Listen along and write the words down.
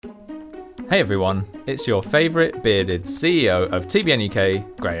Hey everyone, it's your favourite bearded CEO of TBN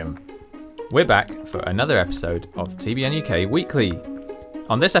UK, Graham. We're back for another episode of TBN UK Weekly.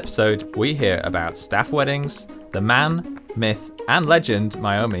 On this episode, we hear about staff weddings, the man, myth and legend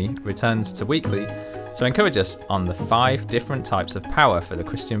Mayomi returns to Weekly to encourage us on the 5 different types of power for the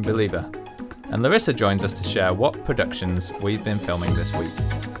Christian believer. And Larissa joins us to share what productions we've been filming this week.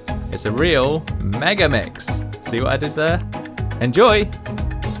 It's a real mega mix. See what I did there? Enjoy!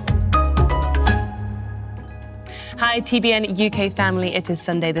 Hi TBN UK family, it is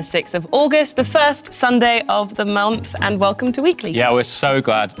Sunday the 6th of August, the first Sunday of the month, and welcome to Weekly. Yeah, we're so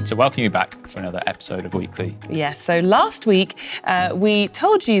glad to welcome you back for another episode of Weekly. Yes, so last week we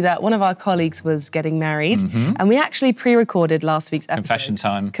told you that one of our colleagues was getting married, and we actually pre-recorded last week's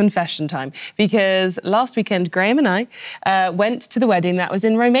episode. Confession time. Because last weekend, Graham and I went to the wedding that was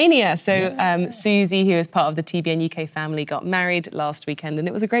in Romania. So Susie, who is part of the TBN UK family, got married last weekend, and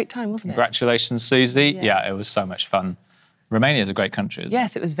it was a great time, wasn't it? Congratulations, Susie. Yes. Yeah, it was so much fun. Romania is a great country, isn't it?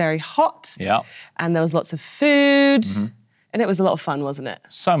 Yes, it was very hot. Yeah. And there was lots of food. And it was a lot of fun, wasn't it?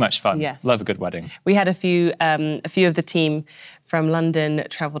 So much fun. Yes. Love a good wedding. We had a few of the team from London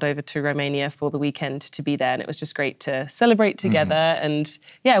travelled over to Romania for the weekend to be there, and it was just great to celebrate together. And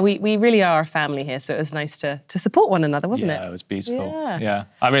yeah, we really are a family here, so it was nice to support one another, wasn't it? Yeah, it was beautiful. Yeah.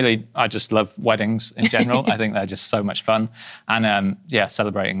 I just love weddings in general. I think they're just so much fun. And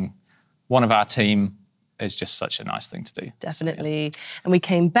celebrating one of our team is just such a nice thing to do. Definitely. So, yeah. And we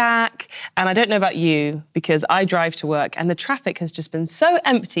came back, and I don't know about you, because I drive to work, and the traffic has just been so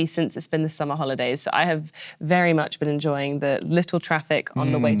empty since it's been the summer holidays. So I have very much been enjoying the little traffic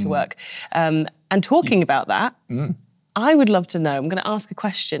on the way to work. And talking about that, I would love to know, I'm going to ask a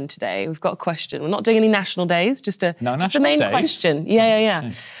question today. We've got a question. We're not doing any national days, just the main question. Yeah.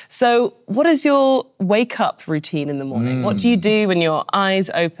 So what is your wake-up routine in the morning? What do you do when your eyes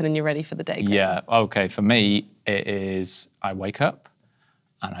open and you're ready for the day? Graham? Yeah, okay, for me, it is I wake up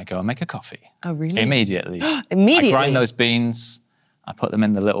and I go and make a coffee. Oh, really? Immediately. Immediately? I grind those beans, I put them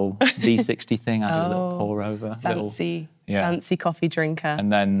in the little V60 thing, I do a little pour over. Fancy coffee drinker. And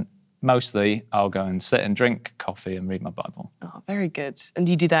then mostly, I'll go and sit and drink coffee and read my Bible. Oh, very good. And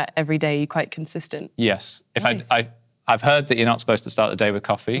do you do that every day? Are you quite consistent? Yes. Nice. I've heard that you're not supposed to start the day with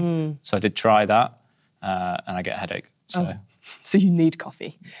coffee, so I did try that, and I get a headache. So you need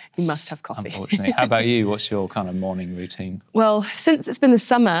coffee. You must have coffee. Unfortunately. How about you? What's your kind of morning routine? Well, since it's been the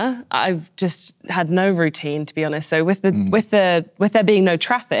summer, I've just had no routine, to be honest. So with there being no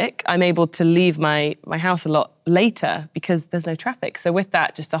traffic, I'm able to leave my house a lot later because there's no traffic. So with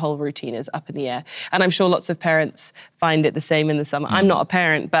that, just the whole routine is up in the air. And I'm sure lots of parents find it the same in the summer. I'm not a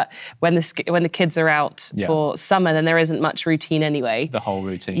parent, but when the kids are out for summer, then there isn't much routine anyway. The whole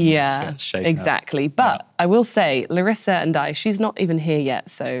routine. Yeah, exactly. Up. But I will say, Larissa and I, she's not even here yet,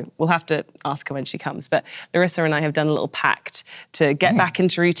 so we'll have to ask her when she comes. But Larissa and I have done a little pact to get back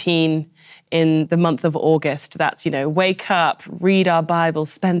into routine in the month of August. That's, wake up, read our Bible,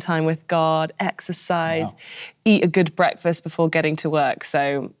 spend time with God, exercise, eat a good breakfast before getting to work.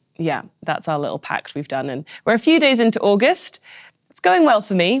 So yeah, that's our little pact we've done. And we're a few days into August. It's going well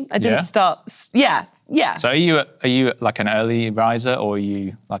for me. I didn't start, yeah. So are you like an early riser or are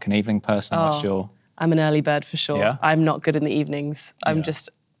you like an evening person? What's your... I'm an early bird for sure. Yeah? I'm not good in the evenings. I'm just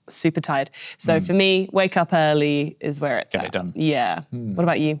super tired. So for me, wake up early is where it's at. Get it done. Yeah. What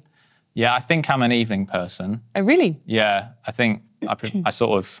about you? Yeah, I think I'm an evening person. Oh, really? Yeah, I think I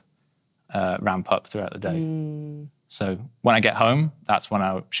sort of ramp up throughout the day. So when I get home, that's when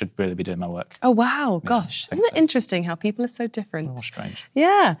I should really be doing my work. Oh, wow. Gosh. Isn't it interesting how people are so different? Oh, strange.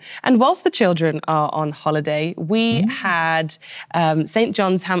 Yeah. And whilst the children are on holiday, we had St.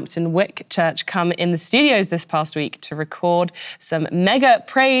 John's Hampton Wick Church come in the studios this past week to record some mega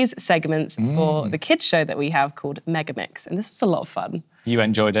praise segments for the kids show that we have called Mega Mix. And this was a lot of fun. You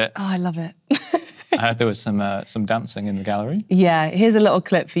enjoyed it? Oh, I love it. I heard there was some dancing in the gallery. Yeah, here's a little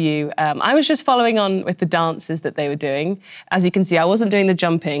clip for you. I was just following on with the dances that they were doing. As you can see, I wasn't doing the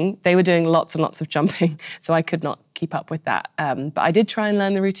jumping. They were doing lots and lots of jumping, so I could not keep up with that. But I did try and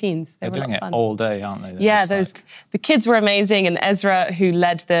learn the routines. They were doing it all day, aren't they? Yeah, the kids were amazing, and Ezra, who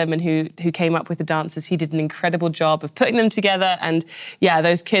led them and who came up with the dances, he did an incredible job of putting them together. And yeah,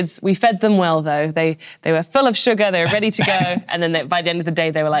 those kids, we fed them well though. They were full of sugar, they were ready to go, and then by the end of the day,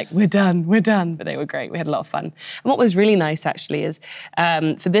 they were like, we're done. But they were great. We had a lot of fun. And what was really nice actually is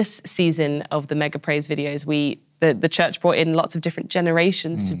for this season of the Mega Praise videos, we the church brought in lots of different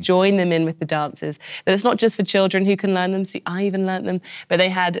generations to join them in with the dances. That it's not just for children who can learn them. See, I even learnt them, but they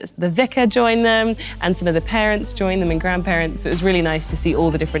had the vicar join them and some of the parents join them and grandparents. So it was really nice to see all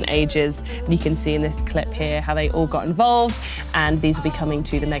the different ages. And you can see in this clip here how they all got involved, and these will be coming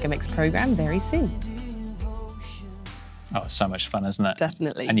to the Megamix program very soon. Oh, it's so much fun, isn't it?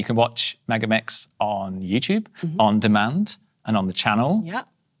 Definitely. And you can watch Megamix on YouTube, on demand, and on the channel. Yeah.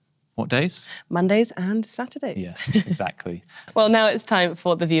 What days? Mondays and Saturdays. Yes, exactly. Well, now it's time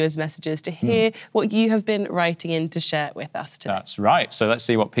for the viewers' messages to hear what you have been writing in to share with us today. That's right. So let's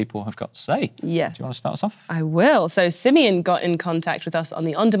see what people have got to say. Yes. Do you want to start us off? I will. So Simeon got in contact with us on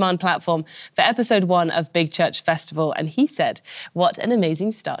the on-demand platform for episode 1 of Big Church Festival, and he said, "What an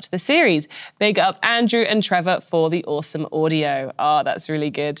amazing start to the series. Big up Andrew and Trevor for the awesome audio." Oh, that's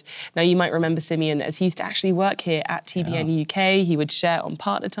really good. Now, you might remember Simeon as he used to actually work here at TBN UK. He would share on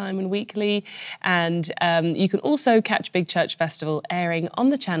partner time and weekly, and you can also catch Big Church Festival airing on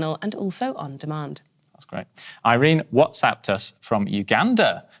the channel and also on demand. That's great. Irene WhatsApped us from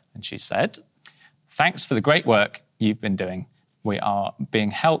Uganda, and she said, "Thanks for the great work you've been doing. We are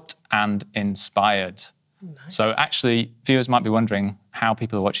being helped and inspired." Nice. So actually, viewers might be wondering how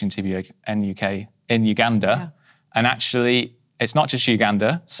people are watching TBN UK in Uganda. And actually, it's not just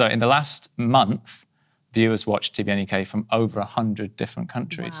Uganda. So in the last month, viewers watch TBN UK from over 100 different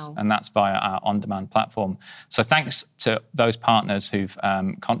countries. Wow. And that's via our on-demand platform. So thanks to those partners who've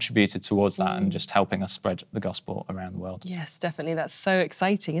contributed towards that and just helping us spread the gospel around the world. Yes, definitely. That's so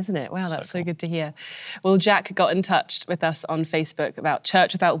exciting, isn't it? Wow, that's so cool. good to hear. Well, Jack got in touch with us on Facebook about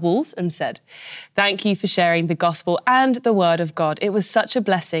Church Without Walls and said, "Thank you for sharing the gospel and the word of God. It was such a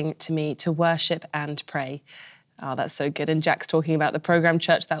blessing to me to worship and pray." Oh, that's so good. And Jack's talking about the programme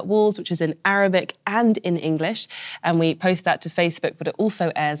Church Without Walls, which is in Arabic and in English. And we post that to Facebook, but it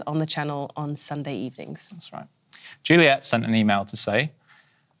also airs on the channel on Sunday evenings. That's right. Juliet sent an email to say,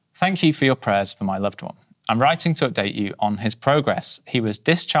 "Thank you for your prayers for my loved one. I'm writing to update you on his progress. He was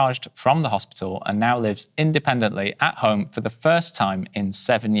discharged from the hospital and now lives independently at home for the first time in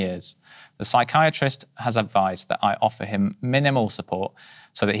 7 years. The psychiatrist has advised that I offer him minimal support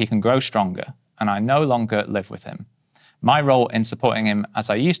so that he can grow stronger, and I no longer live with him. My role in supporting him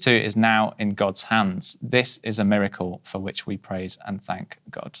as I used to is now in God's hands. This is a miracle for which we praise and thank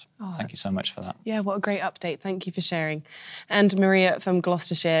God." Thank you so much for that. Yeah, what a great update. Thank you for sharing. And Maria from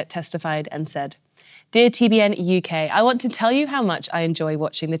Gloucestershire testified and said, "Dear TBN UK, I want to tell you how much I enjoy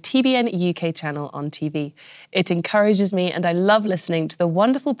watching the TBN UK channel on TV. It encourages me and I love listening to the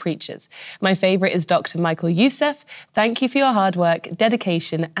wonderful preachers. My favourite is Dr. Michael Youssef. Thank you for your hard work,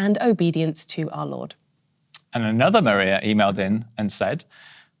 dedication and obedience to our Lord." And another Maria emailed in and said,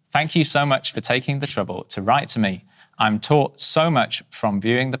 "Thank you so much for taking the trouble to write to me. I'm taught so much from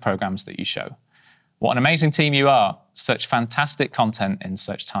viewing the programmes that you show. What an amazing team you are. Such fantastic content in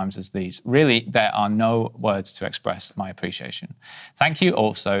such times as these. Really, there are no words to express my appreciation. Thank you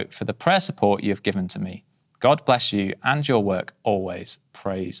also for the prayer support you have given to me. God bless you and your work always.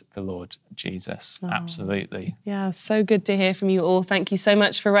 Praise the Lord Jesus." Absolutely. Yeah, so good to hear from you all. Thank you so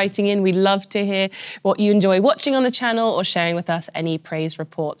much for writing in. We love to hear what you enjoy watching on the channel or sharing with us any praise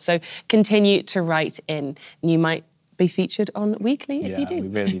reports. So continue to write in. You might be featured on Weekly if you do. We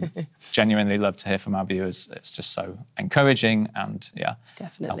really genuinely love to hear from our viewers. It's just so encouraging and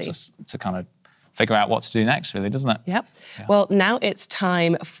Definitely. helps us to kind of figure out what to do next, really, doesn't it? Yep. Yeah. Well, now it's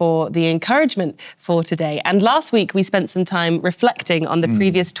time for the encouragement for today. And last week we spent some time reflecting on the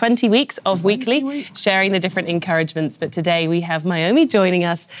previous 20 weeks of Weekly, sharing the different encouragements. But today we have Mayomi joining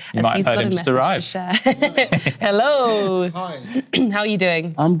us as he's got a message to share. Hello. Hi. How are you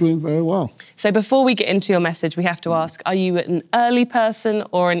doing? I'm doing very well. So before we get into your message, we have to ask, are you an early person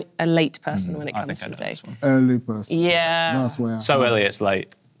or a late person when it comes to the day? Early person. Yeah. That's where So early it's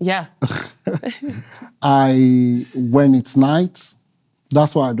late. Yeah. when it's night,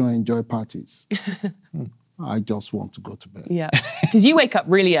 that's why I don't enjoy parties. I just want to go to bed. Yeah. Because you wake up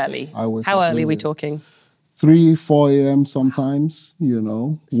really early. I wake How up early are we really talking? 3, 4 a.m. sometimes, wake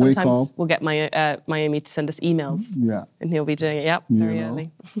up. Sometimes we'll get Mayomi to send us emails. Yeah. And he'll be doing it, very early.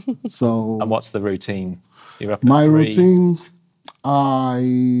 So And what's the routine? You're up at my 3. routine,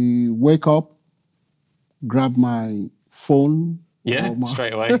 I wake up, grab my phone. Yeah,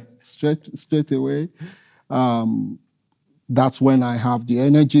 straight away. straight away. That's when I have the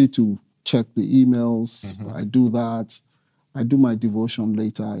energy to check the emails. I do that. I do my devotion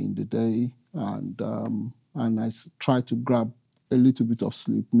later in the day, and I try to grab a little bit of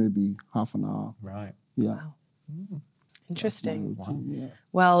sleep, maybe half an hour. Right. Yeah. Wow. Interesting. Yeah.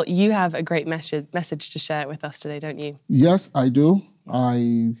 Well, you have a great message to share with us today, don't you? Yes, I do.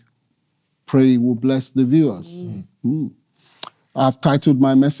 I pray will bless the viewers. I've titled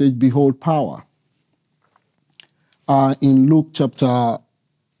my message, Behold Power. In Luke chapter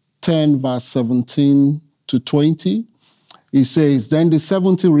 10, verse 17 to 20, it says, Then the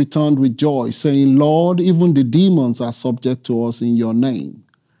 70 returned with joy, saying, Lord, even the demons are subject to us in your name.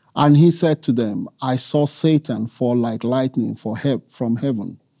 And he said to them, I saw Satan fall like lightning from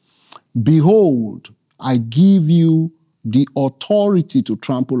heaven. Behold, I give you the authority to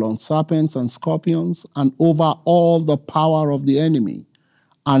trample on serpents and scorpions and over all the power of the enemy,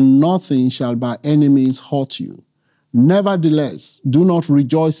 and nothing shall by any means hurt you. Nevertheless, do not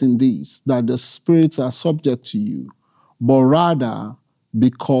rejoice in this, that the spirits are subject to you, but rather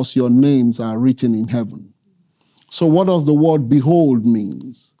because your names are written in heaven. So what does the word behold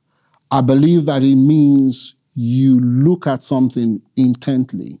means? I believe that it means you look at something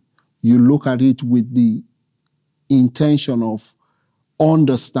intently. You look at it with the intention of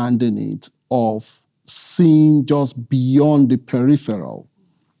understanding it, of seeing just beyond the peripheral.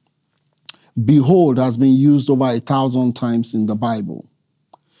 Behold has been used over 1,000 times in the Bible.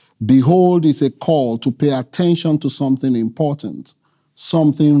 Behold is a call to pay attention to something important,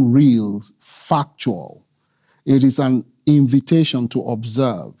 something real, factual. It is an invitation to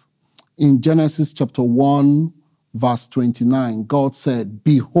observe. In Genesis chapter 1, verse 29, God said,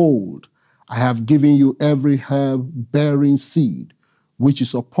 Behold, I have given you every herb bearing seed, which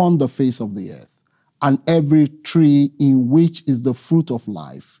is upon the face of the earth, and every tree in which is the fruit of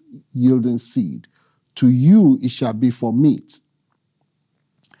life, yielding seed. To you it shall be for meat.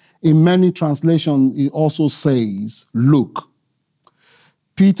 In many translations, it also says, look.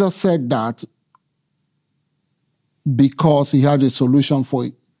 Peter said that because he had a solution for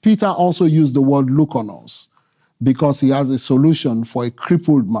it. Peter also used the word look on us because he has a solution for a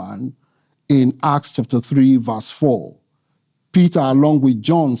crippled man in Acts chapter 3, verse 4. Peter, along with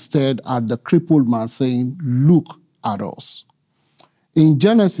John, stared at the crippled man saying, look at us. In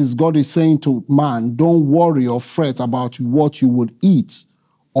Genesis, God is saying to man, don't worry or fret about what you would eat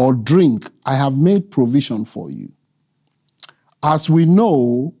or drink. I have made provision for you. As we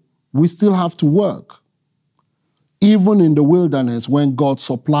know, we still have to work. Even in the wilderness, when God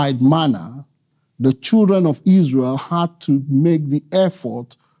supplied manna, the children of Israel had to make the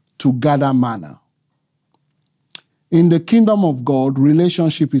effort to gather manna. In the kingdom of God,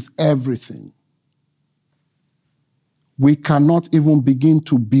 relationship is everything. We cannot even begin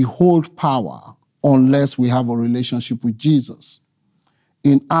to behold power unless we have a relationship with Jesus.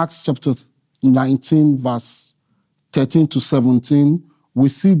 In Acts chapter 19, verse 13 to 17, we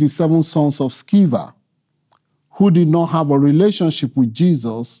see the 7 sons of Sceva who did not have a relationship with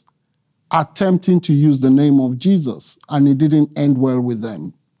Jesus attempting to use the name of Jesus, and it didn't end well with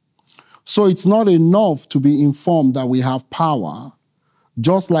them. So it's not enough to be informed that we have power,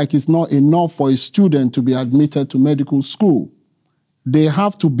 just like it's not enough for a student to be admitted to medical school. They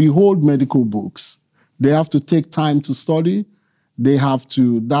have to behold medical books. They have to take time to study.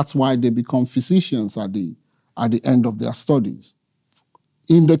 That's why they become physicians at the end of their studies.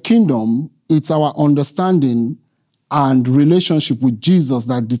 In the kingdom, it's our understanding and relationship with Jesus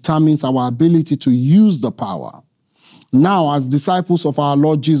that determines our ability to use the power. Now, as disciples of our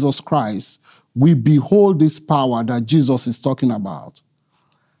Lord Jesus Christ, we behold this power that Jesus is talking about.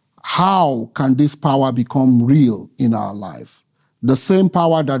 How can this power become real in our life? The same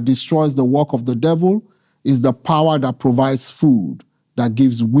power that destroys the work of the devil is the power that provides food, that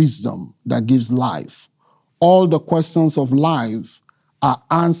gives wisdom, that gives life. All the questions of life are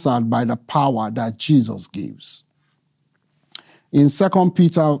answered by the power that Jesus gives. In 2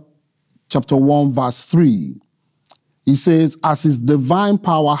 Peter chapter 1, verse 3, he says, as his divine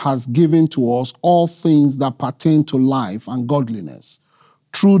power has given to us all things that pertain to life and godliness,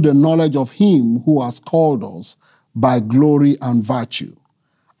 through the knowledge of him who has called us by glory and virtue.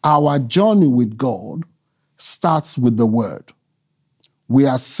 Our journey with God starts with the word. We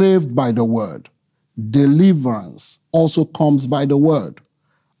are saved by the word. Deliverance also comes by the word.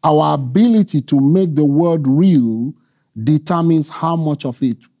 Our ability to make the word real determines how much of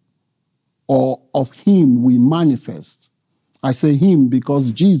it or of him we manifest. I say him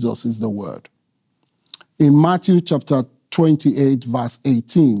because Jesus is the word. In Matthew chapter 28, verse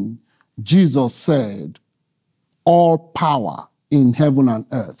 18, Jesus said, all power in heaven and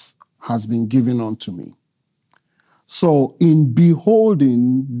earth has been given unto me. So in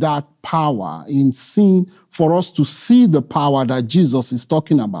beholding that power, in seeing, for us to see the power that Jesus is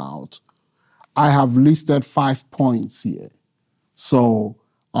talking about, I have listed 5 points here. So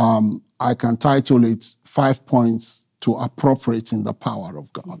I can title it 5 points to appropriating the power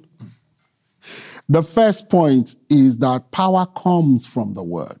of God. The first point is that power comes from the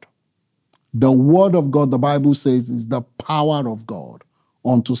word. The word of God, the Bible says, is the power of God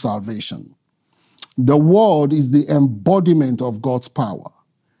unto salvation. The word is the embodiment of God's power.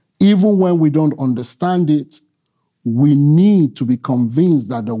 Even when we don't understand it, we need to be convinced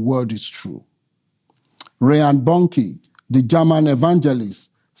that the word is true. Reinhard Bonnke, the German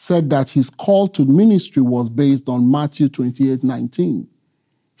evangelist, said that his call to ministry was based on Matthew 28:19.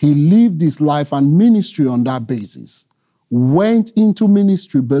 He lived his life and ministry on that basis, went into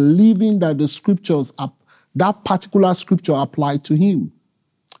ministry believing that the scriptures, that particular scripture applied to him.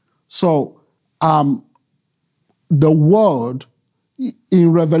 So the word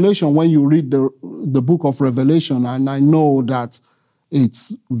in Revelation, when you read the book of Revelation, and I know that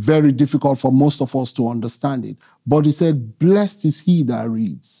it's very difficult for most of us to understand it, but he said, blessed is he that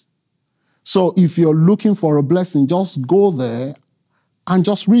reads. So if you're looking for a blessing, just go there and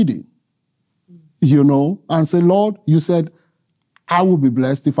just read it, and say, Lord, you said, I will be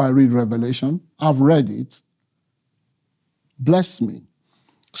blessed if I read Revelation. I've read it. Bless me.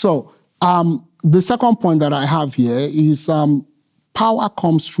 So the second point that I have here is power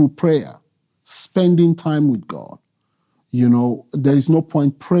comes through prayer, spending time with God. There is no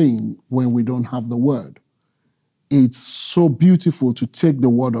point praying when we don't have the word. It's so beautiful to take the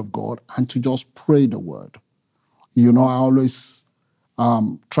word of God and to just pray the word. I always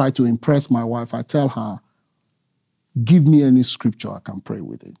try to impress my wife. I tell her, give me any scripture, I can pray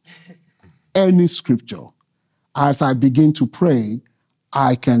with it. Any scripture. As I begin to pray,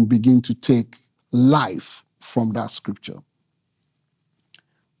 I can begin to take life from that scripture.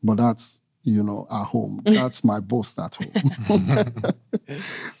 But that's, at home. That's my boast at home.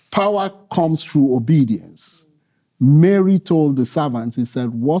 Power comes through obedience. Mary told the servants, he said,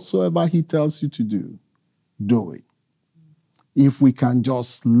 whatsoever he tells you to do, do it. If we can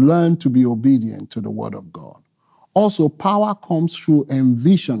just learn to be obedient to the word of God. Also, power comes through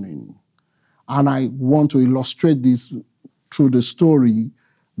envisioning. And I want to illustrate this through the story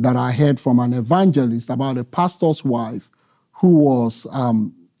that I heard from an evangelist about a pastor's wife who was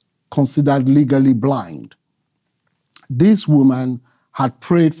considered legally blind. This woman had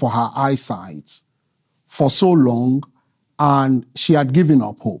prayed for her eyesight for so long, and she had given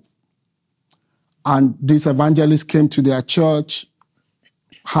up hope. And this evangelist came to their church,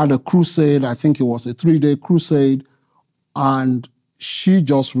 had a crusade, I think it was a 3-day crusade, and she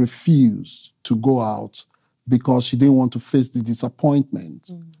just refused to go out because she didn't want to face the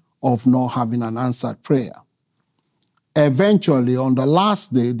disappointment of not having an answered prayer. Eventually, on the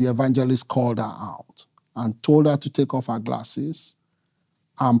last day, the evangelist called her out and told her to take off her glasses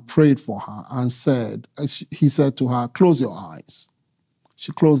and prayed for her and he said to her, close your eyes.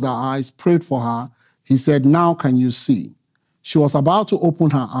 She closed her eyes, prayed for her. He said, now can you see? She was about to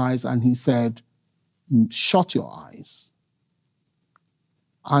open her eyes and he said, shut your eyes.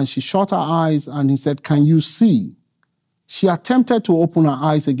 And she shut her eyes and he said, can you see? She attempted to open her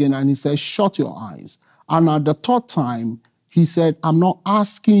eyes again and he said, shut your eyes. And at the third time, he said, I'm not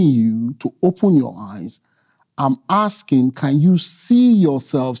asking you to open your eyes. I'm asking, can you see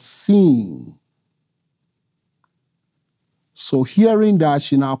yourself seeing? So hearing that,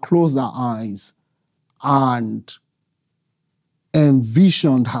 she now closed her eyes and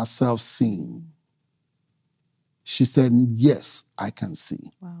envisioned herself seeing. She said, yes, I can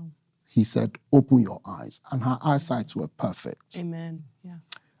see. Wow. He said, open your eyes. And her eyesight were perfect. Amen. Yeah.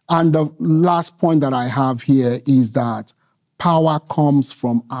 And the last point that I have here is that power comes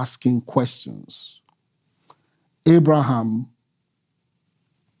from asking questions. Abraham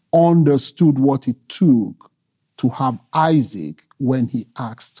understood what it took to have Isaac when he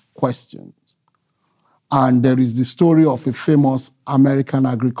asked questions. And there is the story of a famous American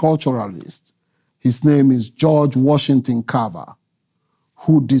agriculturalist. His name is George Washington Carver,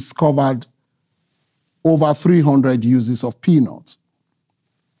 who discovered over 300 uses of peanuts.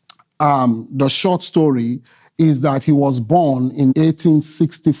 The short story is that he was born in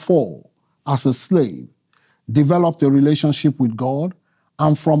 1864 as a slave, developed a relationship with God,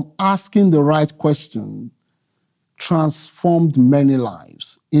 and from asking the right question, transformed many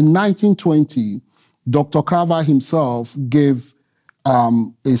lives. In 1920, Dr. Carver himself gave a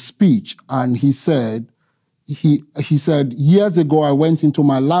speech, and he said, years ago I went into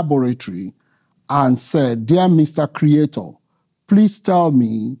my laboratory and said, dear Mr. Creator, please tell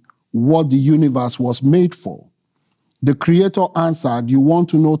me what the universe was made for. The Creator answered, you want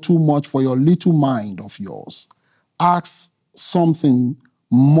to know too much for your little mind of yours. Ask something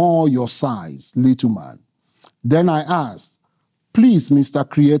more your size, little man. Then I asked, please, Mr.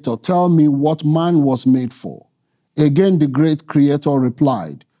 Creator, tell me what man was made for. Again, the great Creator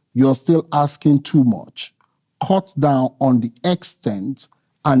replied, you're still asking too much. Cut down on the extent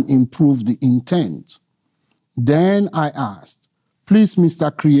and improve the intent. Then I asked, please,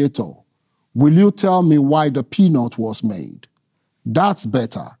 Mr. Creator, will you tell me why the peanut was made? That's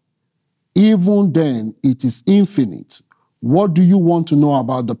better. Even then, it is infinite. What do you want to know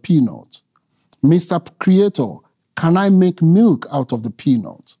about the peanut? Mr. Creator, can I make milk out of the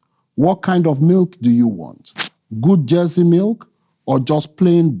peanut? What kind of milk do you want? Good Jersey milk or just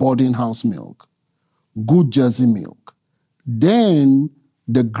plain boarding house milk? Good Jersey milk. Then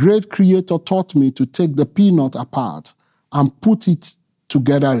the great Creator taught me to take the peanut apart and put it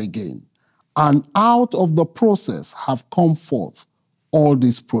together again. And out of the process have come forth all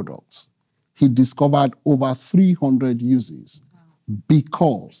these products. He discovered over 300 uses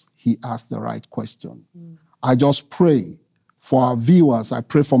because he asked the right question. I just pray for our viewers, I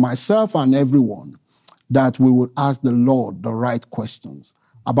pray for myself and everyone, that we would ask the Lord the right questions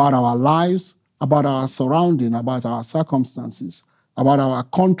about our lives, about our surrounding, about our circumstances, about our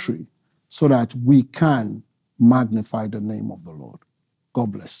country, so that we can magnify the name of the Lord.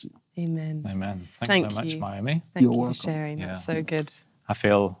 God bless you. Amen. Amen. Thanks so much, you. Mayomi. Thank You're you welcome. for sharing. That's so good. I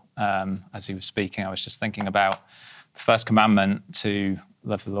feel, as he was speaking, I was just thinking about the first commandment, to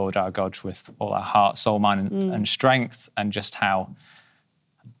love the Lord our God with all our heart, soul, mind, and strength, and just how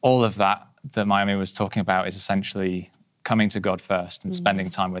all of that Mayomi was talking about is essentially coming to God first and spending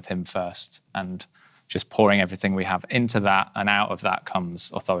time with him first, and just pouring everything we have into that, and out of that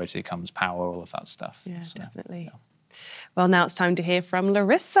comes authority, comes power, all of that stuff. Yeah, So, definitely. yeah. Well, now it's time to hear from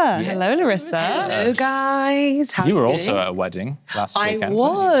Larissa. Hello, Larissa. Hello, guys. How You were doing? also at a wedding last I weekend.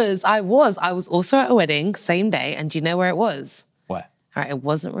 was. I was also at a wedding, same day. And do you know where it was? Where? All right, it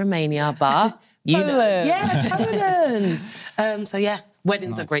wasn't Romania, but you know. Poland. Yeah, Poland. So yeah,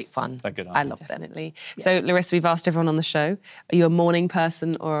 weddings are great fun. They're good, I aren't love them. Definitely. So, Larissa, we've asked everyone on the show, are you a morning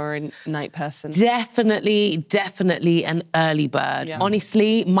person or a night person? Definitely an early bird. Yeah.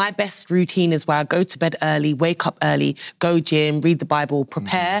 Honestly, my best routine is where I go to bed early, wake up early, go gym, read the Bible,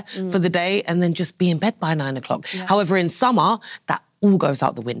 prepare for the day, and then just be in bed by 9 o'clock. However, in summer, that all goes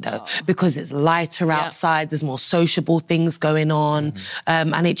out the window because it's lighter outside, there's more sociable things going on,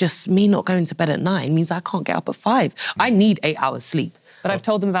 and it just, me not going to bed at 9 means I can't get up at 5. I need 8 hours sleep. But I've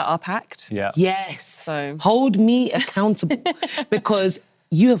told them about our pact. Yeah. Yes. So- Hold me accountable because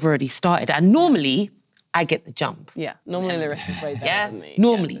you have already started. And normally, I get the jump. Yeah, normally Larissa's way better Yeah, than me.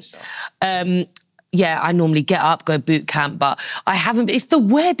 normally. Yeah, for sure. I normally get up, go boot camp, but I haven't. It's the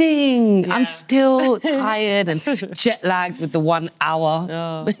wedding. Yeah. I'm still tired and jet lagged with the 1 hour.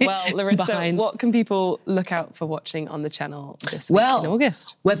 Oh, well, Larissa, behind. what can people look out for watching on the channel this week in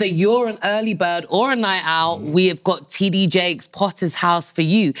August? Whether you're an early bird or a night out, we have got TD Jake's Potter's House for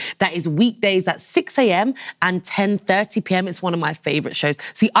you. That is weekdays at 6 a.m. and 10:30 p.m. It's one of my favourite shows.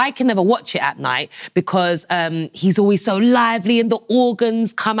 See, I can never watch it at night because he's always so lively and the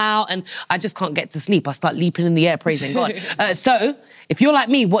organs come out and I just can't get to sleep. I start leaping in the air, praising God. So if you're like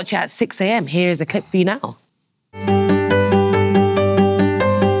me, watch it at 6 a.m. Here is a clip for you now.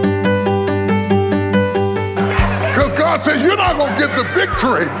 Because God said you're not going to get the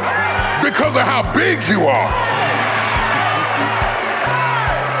victory because of how big you are.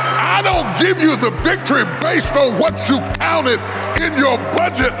 I don't give you the victory based on what you counted in your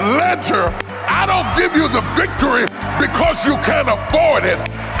budget ledger. I don't give you the victory because you can't afford it.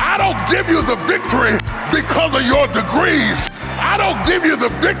 I don't give you the victory because of your degrees. I don't give you the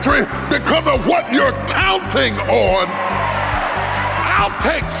victory because of what you're counting on. I'll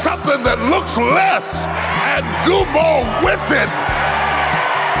take something that looks less and do more with it.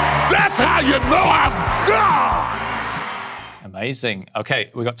 That's how you know I'm God. Amazing.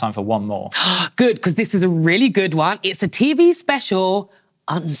 Okay, we've got time for one more. Good, because this is a really good one. It's a TV special,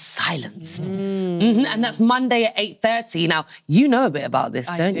 Unsilenced. And that's Monday at 8:30. Now, you know a bit about this,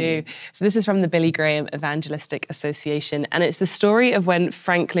 don't you? I do. So this is from the Billy Graham Evangelistic Association, and it's the story of when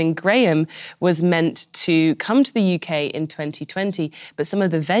Franklin Graham was meant to come to the UK in 2020, but some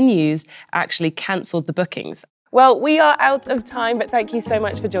of the venues actually cancelled the bookings. Well, we are out of time, but thank you so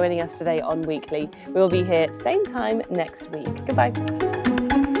much for joining us today on Weekly. We'll be here same time next week. Goodbye.